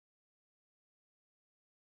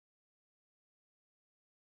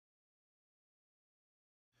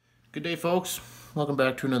Good day, folks. Welcome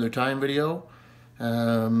back to another time video.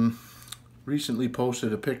 Recently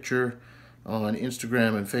posted a picture on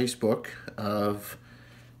Instagram and Facebook of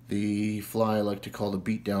the fly I like to call the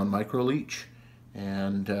Beatdown micro leech,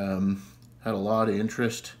 and had a lot of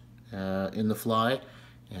interest in the fly,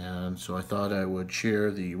 and so I thought I would share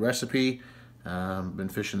the recipe. Been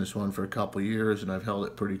fishing this one for a couple years and I've held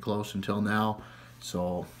it pretty close until now,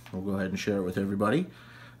 so we'll go ahead and share it with everybody.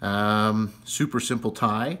 Super simple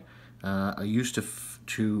tie. I used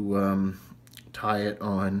to tie it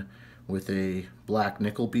on with a black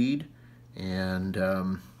nickel bead and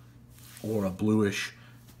or a bluish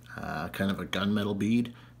kind of a gunmetal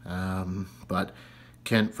bead, but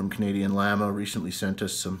Kent from Canadian Llama recently sent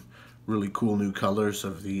us some really cool new colors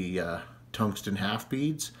of the tungsten half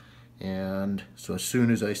beads, and so as soon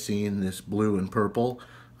as I seen this blue and purple,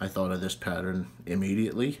 I thought of this pattern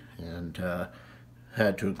immediately and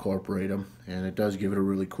had to incorporate them, and it does give it a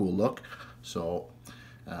really cool look. So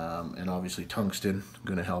and obviously tungsten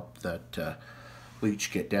going to help that leech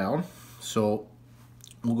get down. So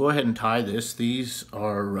we'll go ahead and tie this. These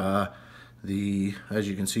are as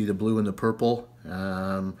you can see, the blue and the purple.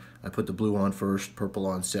 I put the blue on first, purple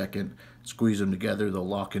on second, squeeze them together, they'll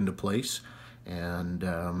lock into place.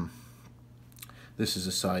 And this is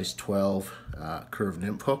a size 12 curved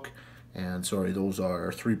nymph hook. And sorry, those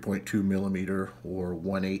are 3.2 millimeter or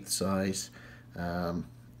 1/8 size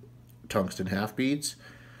tungsten half beads.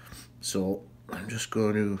 So I'm just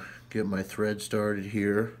going to get my thread started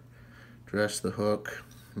here, dress the hook.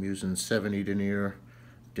 I'm using 70 denier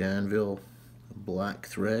Danville black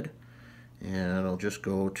thread, and I'll just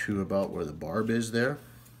go to about where the barb is there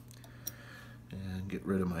and get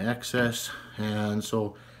rid of my excess. And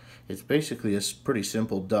so it's basically a pretty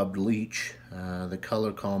simple dubbed leech. The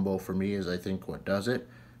color combo for me is I think what does it,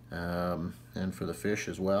 and for the fish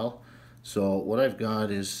as well. So what I've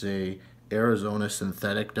got is a Arizona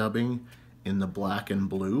synthetic dubbing in the black and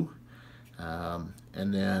blue, and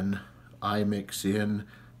then I mix in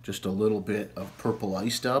just a little bit of purple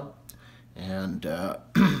ice dub, and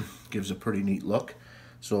gives a pretty neat look.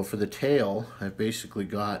 So for the tail, I've basically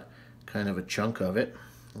got kind of a chunk of it.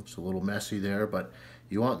 Looks a little messy there, but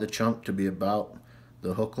you want the chunk to be about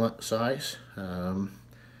the hook size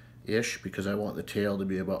ish, because I want the tail to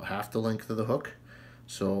be about half the length of the hook.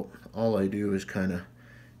 So all I do is kind of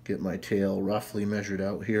get my tail roughly measured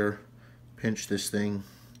out here, pinch this thing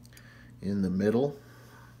in the middle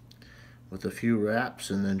with a few wraps,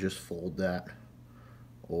 and then just fold that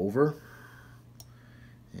over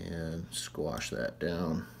and squash that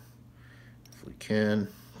down if we can,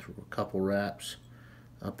 through a couple wraps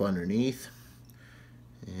up underneath,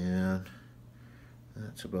 and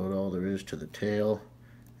that's about all there is to the tail.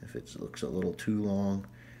 If it looks a little too long,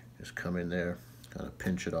 just come in there, kind of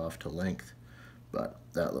pinch it off to length, but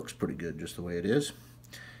that looks pretty good just the way it is.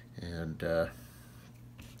 And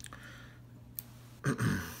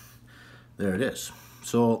there it is.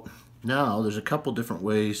 So now there's a couple different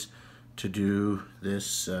ways to do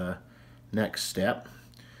this next step.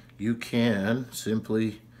 You can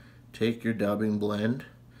simply take your dubbing blend,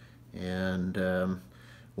 and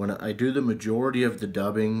when I do the majority of the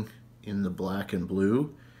dubbing in the black and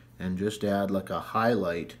blue, and just add like a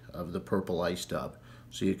highlight of the purple ice dub.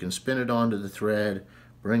 So you can spin it onto the thread,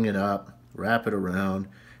 bring it up, wrap it around,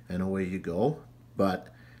 and away you go. But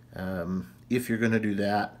if you're going to do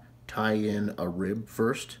that, tie in a rib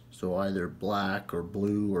first, so either black or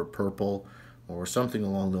blue or purple or something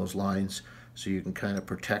along those lines, so you can kind of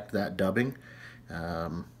protect that dubbing.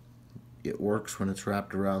 It works when it's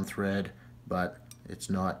wrapped around thread, but it's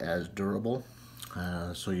not as durable,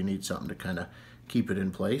 so you need something to kind of keep it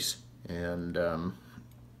in place, and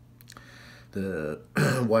the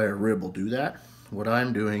wire rib will do that. What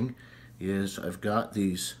I'm doing is I've got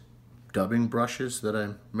these dubbing brushes that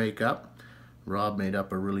I make up. Rob made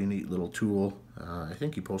up a really neat little tool. I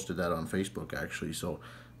think he posted that on Facebook actually, so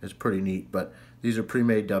it's pretty neat. But these are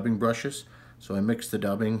pre-made dubbing brushes, so I mix the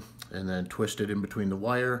dubbing and then twist it in between the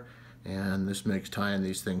wire, and this makes tying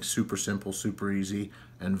these things super simple, super easy,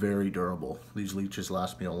 and very durable. These leeches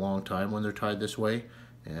last me a long time when they're tied this way,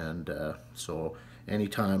 and so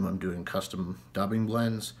anytime I'm doing custom dubbing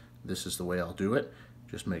blends, this is the way I'll do it.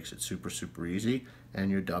 Just makes it super, super easy, and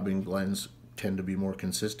your dubbing blends tend to be more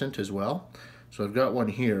consistent as well. So I've got one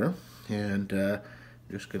here, and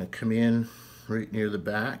just going to come in right near the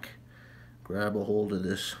back, grab a hold of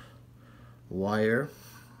this wire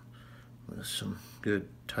with some good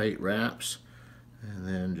tight wraps, and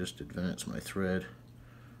then just advance my thread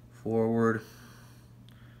forward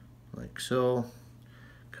like so.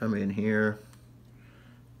 Come in here.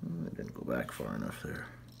 I didn't go back far enough there.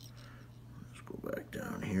 Just Go back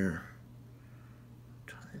down here,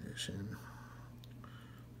 tie this in,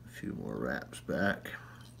 a few more wraps back,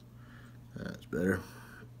 that's better.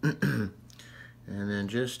 And then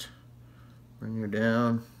just bring her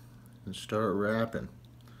down and start wrapping.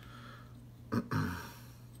 Don't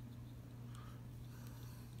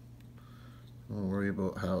worry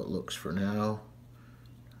about how it looks for now.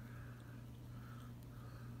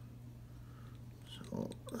 So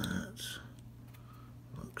that's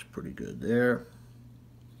looks pretty good there.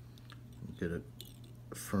 Get a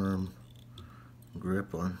firm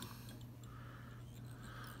grip on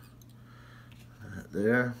that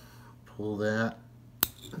there. Pull that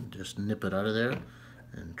and just nip it out of there,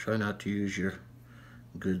 and try not to use your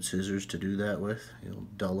good scissors to do that with. You'll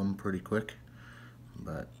dull them pretty quick.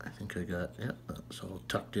 But I think I got, yep, that's all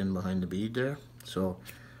tucked in behind the bead there. So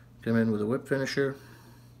come in with a whip finisher.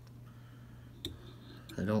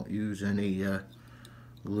 I don't use any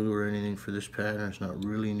glue or anything for this pattern. It's not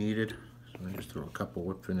really needed. So I just throw a couple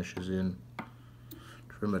whip finishes in,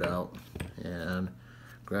 trim it out, and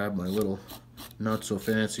grab my little not so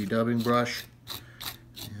fancy dubbing brush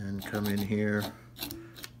and come in here,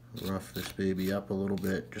 rough this baby up a little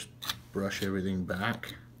bit, just brush everything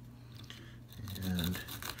back. And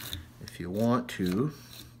if you want to,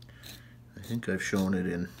 I think I've shown it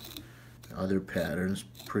in other patterns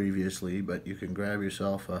previously, but you can grab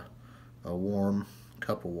yourself a warm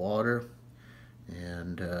cup of water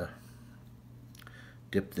and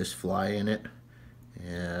dip this fly in it,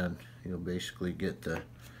 and you'll basically get the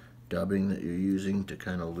dubbing that you're using to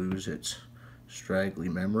kind of lose its straggly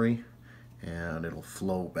memory, and it'll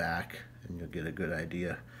flow back, and you'll get a good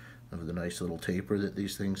idea of the nice little taper that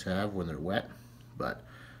these things have when they're wet. But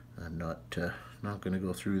I'm not going to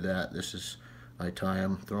go through that. This is, I tie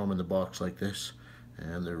them, throw them in the box like this,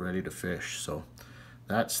 and they're ready to fish. So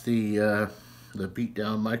that's the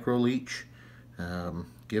Beatdown micro leech.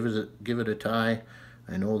 Give it a tie.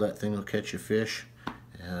 I know that thing will catch a fish,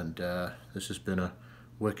 and this has been a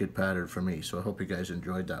wicked pattern for me. So I hope you guys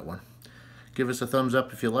enjoyed that one. Give us a thumbs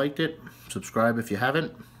up if you liked it. Subscribe if you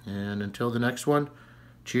haven't. And until the next one,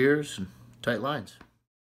 cheers and tight lines.